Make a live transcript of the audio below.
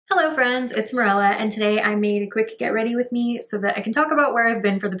Hello friends, it's Morella, and today I made a quick get ready with me so that I can talk about where I've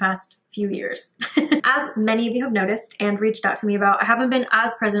been for the past few years. As many of you have noticed and reached out to me about, I haven't been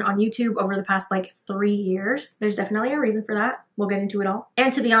as present on YouTube over the past like 3 years. There's definitely a reason for that. We'll get into it all.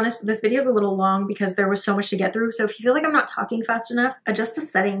 And to be honest, this video is a little long because there was so much to get through. So if you feel like I'm not talking fast enough, adjust the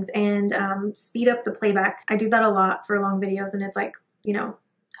settings and speed up the playback. I do that a lot for long videos and it's like, you know,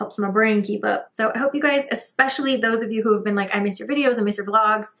 helps my brain keep up. So I hope you guys, especially those of you who have been like, I miss your videos, I miss your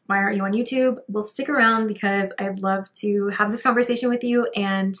vlogs, why aren't you on YouTube, will stick around because I'd love to have this conversation with you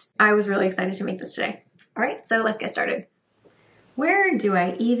and I was really excited to make this today. All right, so let's get started. Where do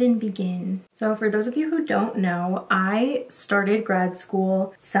I even begin? So for those of you who don't know, I started grad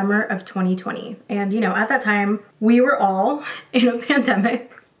school summer of 2020. And you know, at that time, we were all in a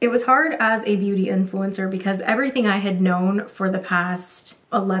pandemic. It was hard as a beauty influencer because everything I had known for the past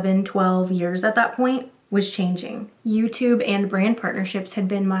 11, 12 years at that point was changing. YouTube and brand partnerships had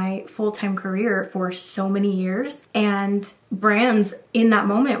been my full-time career for so many years, and brands in that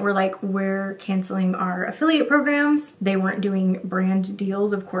moment were like, we're canceling our affiliate programs. They weren't doing brand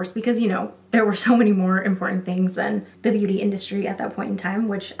deals, of course, because you know, there were so many more important things than the beauty industry at that point in time,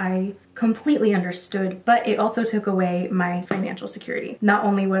 which I completely understood, but it also took away my financial security. Not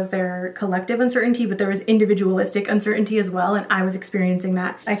only was there collective uncertainty, but there was individualistic uncertainty as well, and I was experiencing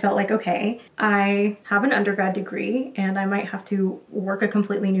that. I felt like, okay, I have an undergrad degree and I might have to work a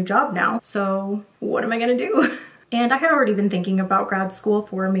completely new job now, so what am I gonna do? And I had already been thinking about grad school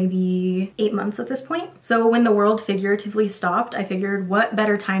for maybe 8 months at this point. So when the world figuratively stopped, I figured what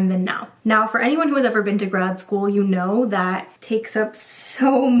better time than now. Now, for anyone who has ever been to grad school, you know that takes up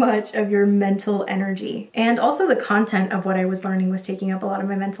so much of your mental energy. And also the content of what I was learning was taking up a lot of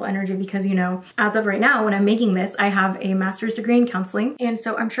my mental energy because, you know, as of right now, when I'm making this, I have a master's degree in counseling. And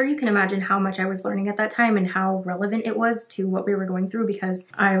so I'm sure you can imagine how much I was learning at that time and how relevant it was to what we were going through because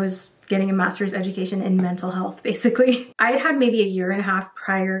I was getting a master's education in mental health, basically. I had maybe a year and a half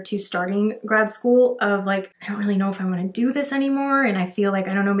prior to starting grad school of like, I don't really know if I want to do this anymore. And I feel like,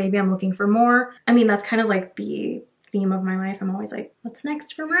 I don't know, maybe I'm looking for more. I mean, that's kind of like the theme of my life. I'm always like, what's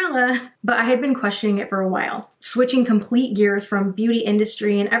next for Morella? But I had been questioning it for a while, switching complete gears from beauty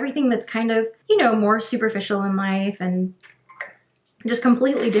industry and everything that's kind of, you know, more superficial in life and just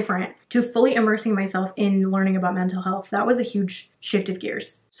completely different to fully immersing myself in learning about mental health. That was a huge shift of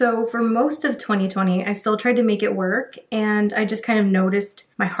gears. So for most of 2020, I still tried to make it work and I just kind of noticed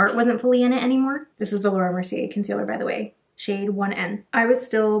my heart wasn't fully in it anymore. This is the Mercier Concealer, by the way, shade 1N. I was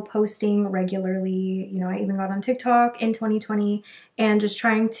still posting regularly, you know, I even got on TikTok in 2020 and just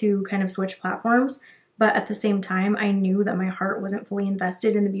trying to kind of switch platforms. But at the same time, I knew that my heart wasn't fully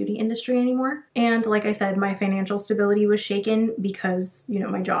invested in the beauty industry anymore. And like I said, my financial stability was shaken because, you know,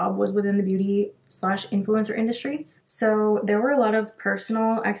 my job was within the beauty/influencer industry. So there were a lot of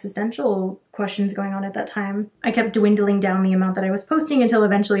personal, existential questions going on at that time. I kept dwindling down the amount that I was posting until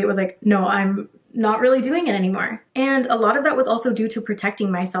eventually it was like, no, I'm not really doing it anymore. And a lot of that was also due to protecting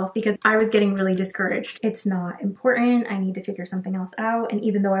myself because I was getting really discouraged. It's not important. I need to figure something else out. And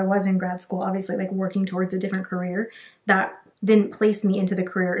even though I was in grad school, obviously like working towards a different career, that didn't place me into the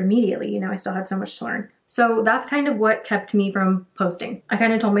career immediately. You know, I still had so much to learn. So that's kind of what kept me from posting. I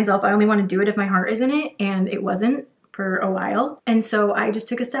kind of told myself I only want to do it if my heart is in it, and it wasn't for a while. And so I just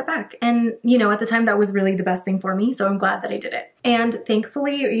took a step back. And, you know, at the time that was really the best thing for me. So I'm glad that I did it. And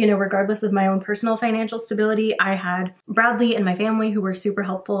thankfully, you know, regardless of my own personal financial stability, I had Bradley and my family who were super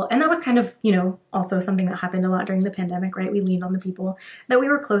helpful. And that was kind of, you know, also something that happened a lot during the pandemic, right? We leaned on the people that we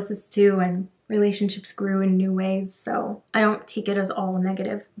were closest to and relationships grew in new ways. So I don't take it as all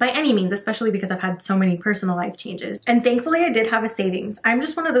negative by any means, especially because I've had so many personal life changes. And thankfully I did have a savings. I'm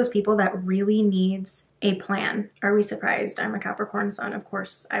just one of those people that really needs a plan. Are we surprised? I'm a Capricorn sun. Of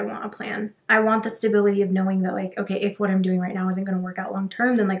course I want a plan. I want the stability of knowing that like, okay, if what I'm doing right now isn't going to work out long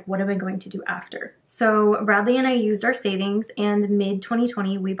term, then like, what am I going to do after? So Bradley and I used our savings, and mid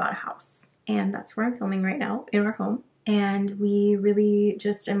 2020, we bought a house. And that's where I'm filming right now, in our home. And we really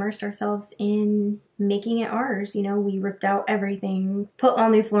just immersed ourselves in making it ours. You know, we ripped out everything, put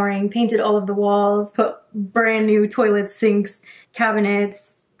all new flooring, painted all of the walls, put brand new toilets, sinks,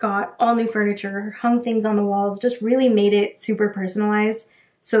 cabinets, got all new furniture, hung things on the walls, just really made it super personalized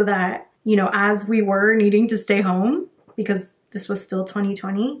so that, you know, as we were needing to stay home, because this was still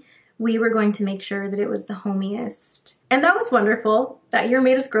 2020, we were going to make sure that it was the homiest. And that was wonderful. That year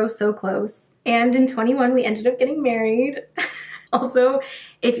made us grow so close. And in 21, we ended up getting married. Also,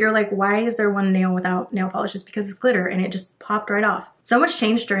 if you're like, why is there one nail without nail polish? It's because it's glitter and it just popped right off. So much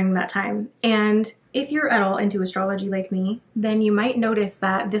changed during that time. And If you're at all into astrology like me, then you might notice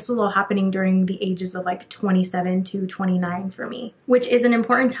that this was all happening during the ages of like 27 to 29 for me, which is an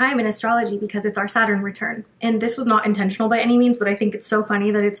important time in astrology because it's our Saturn return. And this was not intentional by any means, but I think it's so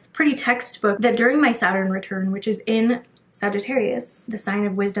funny that it's pretty textbook that during my Saturn return, which is in Sagittarius, the sign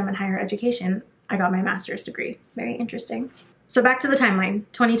of wisdom and higher education, I got my master's degree. Very interesting. So back to the timeline.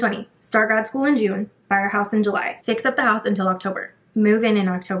 2020, start grad school in June, buy our house in July, fix up the house until October, move in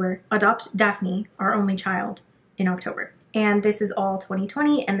October, adopt Daphne, our only child, in October. And this is all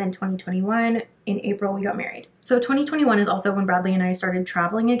 2020, and then 2021, in April, we got married. So 2021 is also when Bradley and I started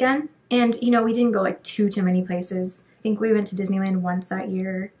traveling again. And, you know, we didn't go like too many places. I think we went to Disneyland once that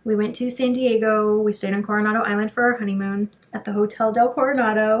year. We went to San Diego. We stayed on Coronado Island for our honeymoon at the Hotel del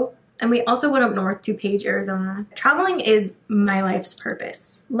Coronado. And we also went up north to Page, Arizona. Traveling is my life's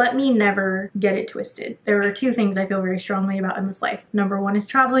purpose. Let me never get it twisted. There are two things I feel very strongly about in this life. Number one is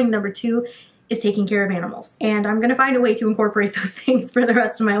traveling. Number two is taking care of animals. And I'm gonna find a way to incorporate those things for the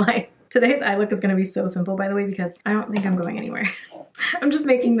rest of my life. Today's eye look is gonna be so simple, by the way, because I don't think I'm going anywhere. I'm just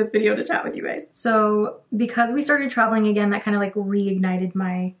making this video to chat with you guys. So because we started traveling again, that kind of like reignited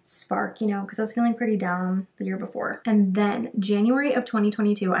my spark, you know, because I was feeling pretty down the year before. And then January of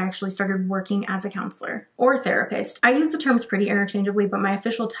 2022, I actually started working as a counselor or therapist. I use the terms pretty interchangeably, but my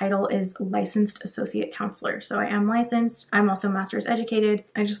official title is licensed associate counselor. So I am licensed. I'm also master's educated.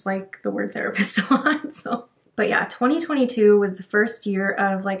 I just like the word therapist a lot, so. But yeah, 2022 was the first year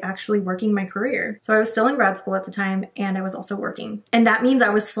of like actually working my career. So I was still in grad school at the time and I was also working. And that means I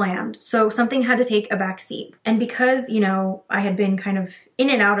was slammed. So something had to take a back seat. And because, you know, I had been kind of in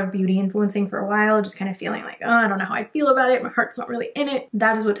and out of beauty influencing for a while, just kind of feeling like, oh, I don't know how I feel about it. My heart's not really in it.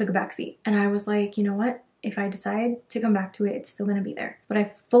 That is what took a back seat. And I was like, you know what? If I decide to come back to it, it's still gonna be there. But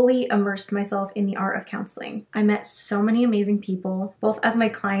I fully immersed myself in the art of counseling. I met so many amazing people, both as my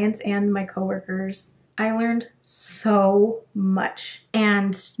clients and my coworkers. I learned so much.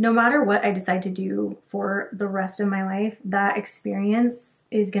 And no matter what I decide to do for the rest of my life, that experience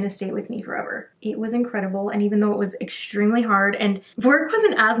is gonna stay with me forever. It was incredible. And even though it was extremely hard and work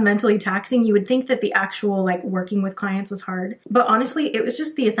wasn't as mentally taxing, you would think that the actual like working with clients was hard. But honestly, it was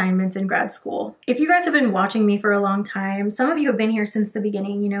just the assignments in grad school. If you guys have been watching me for a long time, some of you have been here since the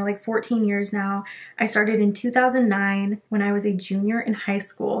beginning, you know, like 14 years now. I started in 2009 when I was a junior in high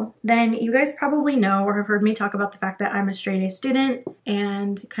school. Then you guys probably know or have heard me talk about the fact that I'm a straight A student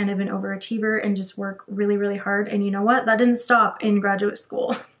and kind of an overachiever and just work really, really hard. And you know what? That didn't stop in graduate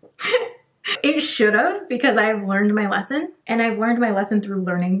school. It should have, because I've learned my lesson, and I've learned my lesson through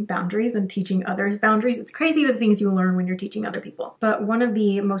learning boundaries and teaching others boundaries. It's crazy the things you learn when you're teaching other people. But one of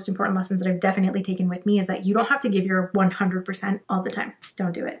the most important lessons that I've definitely taken with me is that you don't have to give your 100% all the time.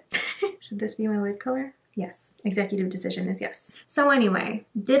 Don't do it. Should this be my lid color? Yes. Executive decision is yes. So anyway,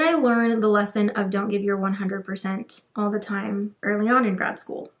 did I learn the lesson of don't give your 100% all the time early on in grad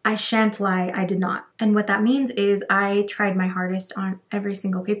school? I shan't lie, I did not. And what that means is I tried my hardest on every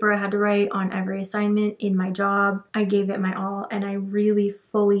single paper I had to write, on every assignment in my job. I gave it my all, and I really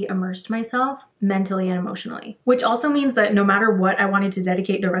fully immersed myself mentally and emotionally, which also means that no matter what I wanted to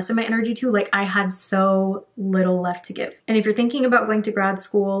dedicate the rest of my energy to, like I had so little left to give. And if you're thinking about going to grad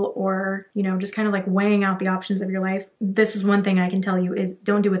school or, you know, just kind of like weighing out the options of your life, this is one thing I can tell you is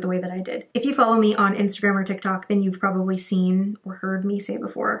don't do it the way that I did. If you follow me on Instagram or TikTok, then you've probably seen or heard me say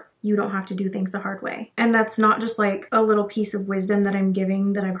before, you don't have to do things the hard way. And that's not just like a little piece of wisdom that I'm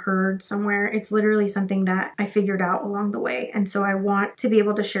giving that I've heard somewhere. It's literally something that I figured out along the way. And so I want to be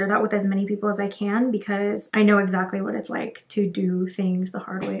able to share that with as many people as I can, because I know exactly what it's like to do things the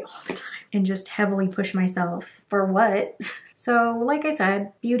hard way all the time and just heavily push myself for what? So like I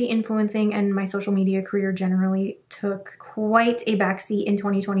said, beauty influencing and my social media career generally took quite a backseat in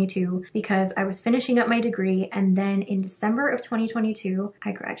 2022 because I was finishing up my degree, and then in December of 2022,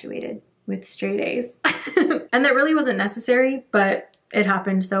 I graduated with straight A's. And that really wasn't necessary, but it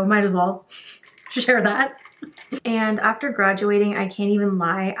happened, so might as well share that. And after graduating, I can't even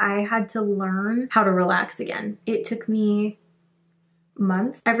lie, I had to learn how to relax again. It took me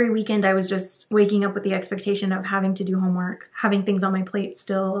months. Every weekend I was just waking up with the expectation of having to do homework, having things on my plate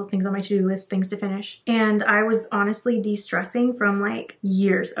still, things on my to-do list, things to finish. And I was honestly de-stressing from like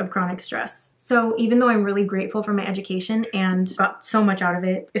years of chronic stress. So even though I'm really grateful for my education and got so much out of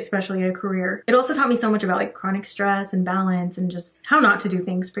it, especially a career, it also taught me so much about like chronic stress and balance and just how not to do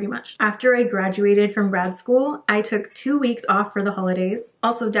things pretty much. After I graduated from grad school, I took 2 weeks off for the holidays.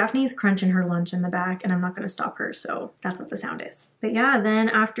 Also, Daphne's crunching her lunch in the back and I'm not gonna stop her, so that's what the sound is. But yeah, yeah, then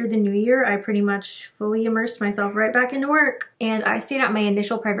after the new year, I pretty much fully immersed myself right back into work. And I stayed at my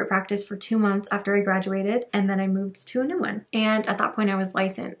initial private practice for 2 months after I graduated, and then I moved to a new one. And at that point I was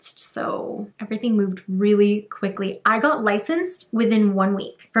licensed, so everything moved really quickly. I got licensed within 1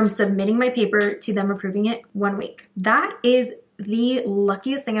 week. From submitting my paper to them approving it, 1 week. That is the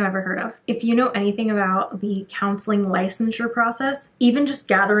luckiest thing I've ever heard of. If you know anything about the counseling licensure process, even just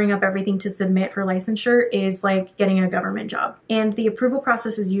gathering up everything to submit for licensure is like getting a government job. And the approval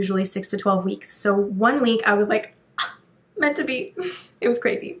process is usually 6 to 12 weeks. So 1 week I was like, meant to be. It was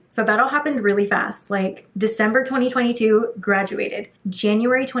crazy. So that all happened really fast. Like December 2022, graduated.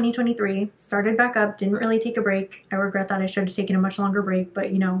 January 2023, started back up, didn't really take a break. I regret that. I should have taken a much longer break,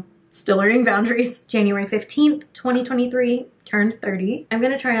 but you know, still learning boundaries. January 15th, 2023, turned 30. I'm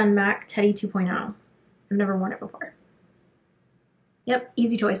gonna try on MAC Teddy 2.0. I've never worn it before. Yep,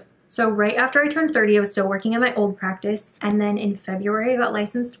 easy choice. So right after I turned 30, I was still working at my old practice. And then in February, I got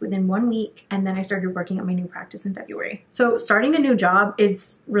licensed within 1 week. And then I started working at my new practice in February. So starting a new job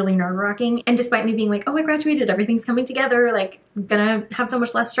is really nerve-wracking. And despite me being like, oh, I graduated, everything's coming together, like I'm gonna have so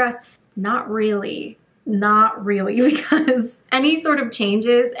much less stress. Not really. Not really, because any sort of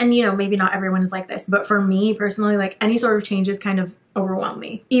changes, and you know, maybe not everyone is like this, but for me personally, like any sort of changes kind of overwhelm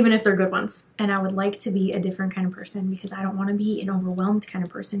me, even if they're good ones. And I would like to be a different kind of person because I don't want to be an overwhelmed kind of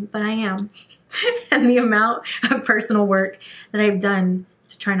person, but I am. And the amount of personal work that I've done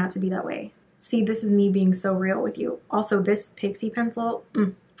to try not to be that way. See, this is me being so real with you. Also, this Pixi pencil,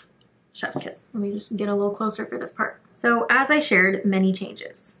 chef's kiss. Let me just get a little closer for this part. So as I shared, many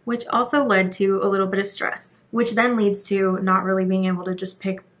changes, which also led to a little bit of stress, which then leads to not really being able to just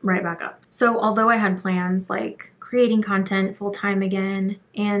pick right back up. So although I had plans like creating content full-time again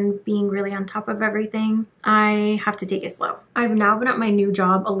and being really on top of everything, I have to take it slow. I've now been at my new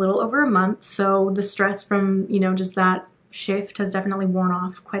job a little over a month, so the stress from, you know, just that shift has definitely worn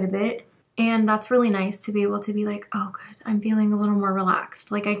off quite a bit. And that's really nice to be able to be like, oh good, I'm feeling a little more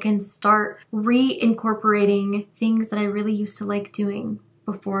relaxed. Like I can start reincorporating things that I really used to like doing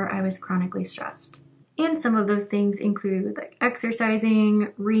before I was chronically stressed. And some of those things include like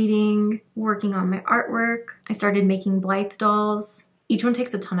exercising, reading, working on my artwork. I started making Blythe dolls. Each one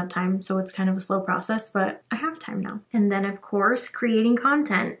takes a ton of time, so it's kind of a slow process, but I have time now. And then of course, creating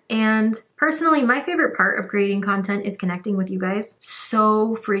content. And personally, my favorite part of creating content is connecting with you guys.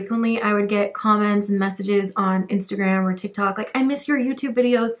 So frequently I would get comments and messages on Instagram or TikTok, like, I miss your YouTube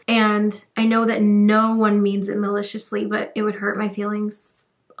videos. And I know that no one means it maliciously, but it would hurt my feelings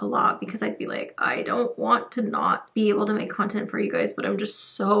a lot because I'd be like, I don't want to not be able to make content for you guys, but I'm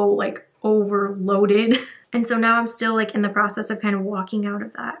just so like overloaded. And so now I'm still like in the process of kind of walking out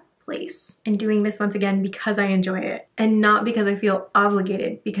of that place and doing this once again because I enjoy it and not because I feel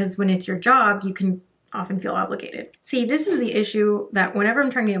obligated, because when it's your job, you can often feel obligated. See, this is the issue that whenever I'm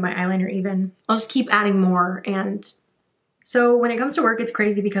trying to get my eyeliner even, I'll just keep adding more. And so when it comes to work, it's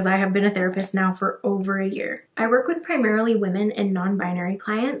crazy because I have been a therapist now for over a year. I work with primarily women and non-binary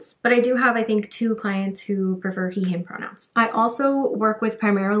clients, but I do have, I think, 2 clients who prefer he, him pronouns. I also work with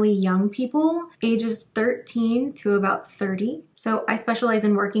primarily young people, ages 13 to about 30. So I specialize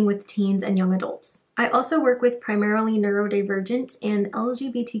in working with teens and young adults. I also work with primarily neurodivergent and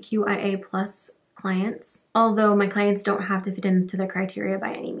LGBTQIA+ clients, although my clients don't have to fit into the criteria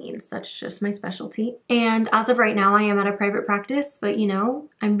by any means. That's just my specialty. And as of right now, I am at a private practice, but you know,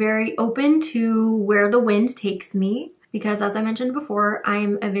 I'm very open to where the wind takes me because as I mentioned before,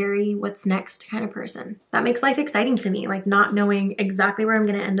 I'm a very what's next kind of person. That makes life exciting to me, like not knowing exactly where I'm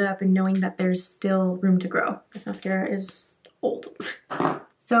gonna end up and knowing that there's still room to grow. This mascara is old.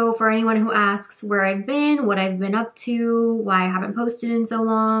 So for anyone who asks where I've been, what I've been up to, why I haven't posted in so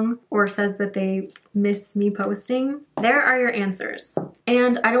long, or says that they miss me posting, there are your answers.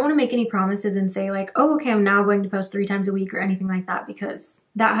 And I don't want to make any promises and say like, oh, okay, I'm now going to post 3 times a week or anything like that, because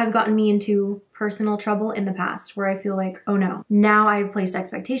that has gotten me into personal trouble in the past where I feel like, oh no, now I've placed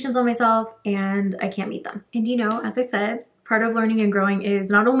expectations on myself and I can't meet them. And you know, as I said, part of learning and growing is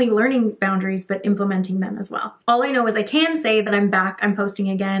not only learning boundaries, but implementing them as well. All I know is I can say that I'm back, I'm posting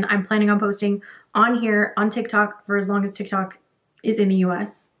again. I'm planning on posting on here, on TikTok, for as long as TikTok is in the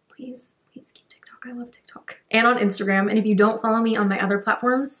US. Please keep TikTok, I love TikTok. And on Instagram, and if you don't follow me on my other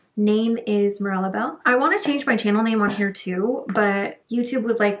platforms, name is Mirella Bell. I wanna change my channel name on here too, but YouTube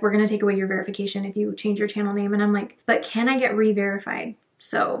was like, we're gonna take away your verification if you change your channel name. And I'm like, but can I get re-verified?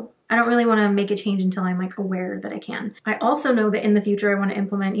 So I don't really want to make a change until I'm like aware that I can. I also know that in the future I want to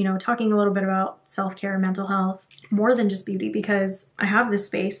implement, you know, talking a little bit about self-care, mental health, more than just beauty, because I have this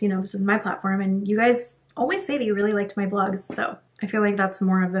space, you know, this is my platform and you guys always say that you really liked my vlogs. So I feel like that's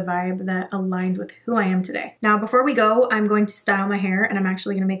more of the vibe that aligns with who I am today. Now, before we go, I'm going to style my hair and I'm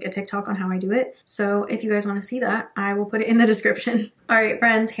actually gonna make a TikTok on how I do it. So if you guys wanna see that, I will put it in the description. All right,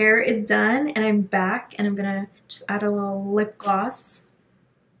 friends, hair is done and I'm back and I'm gonna just add a little lip gloss.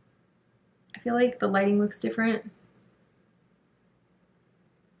 I feel like the lighting looks different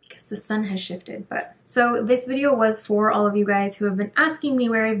because the sun has shifted, but. So this video was for all of you guys who have been asking me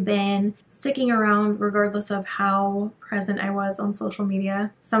where I've been, sticking around regardless of how present I was on social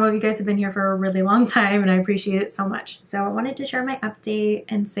media. Some of you guys have been here for a really long time and I appreciate it so much. So I wanted to share my update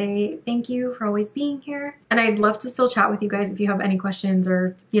and say thank you for always being here. And I'd love to still chat with you guys if you have any questions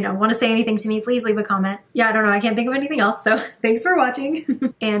or, you know, want to say anything to me, please leave a comment. Yeah, I don't know, I can't think of anything else, so thanks for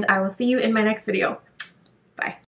watching and I will see you in my next video. Bye.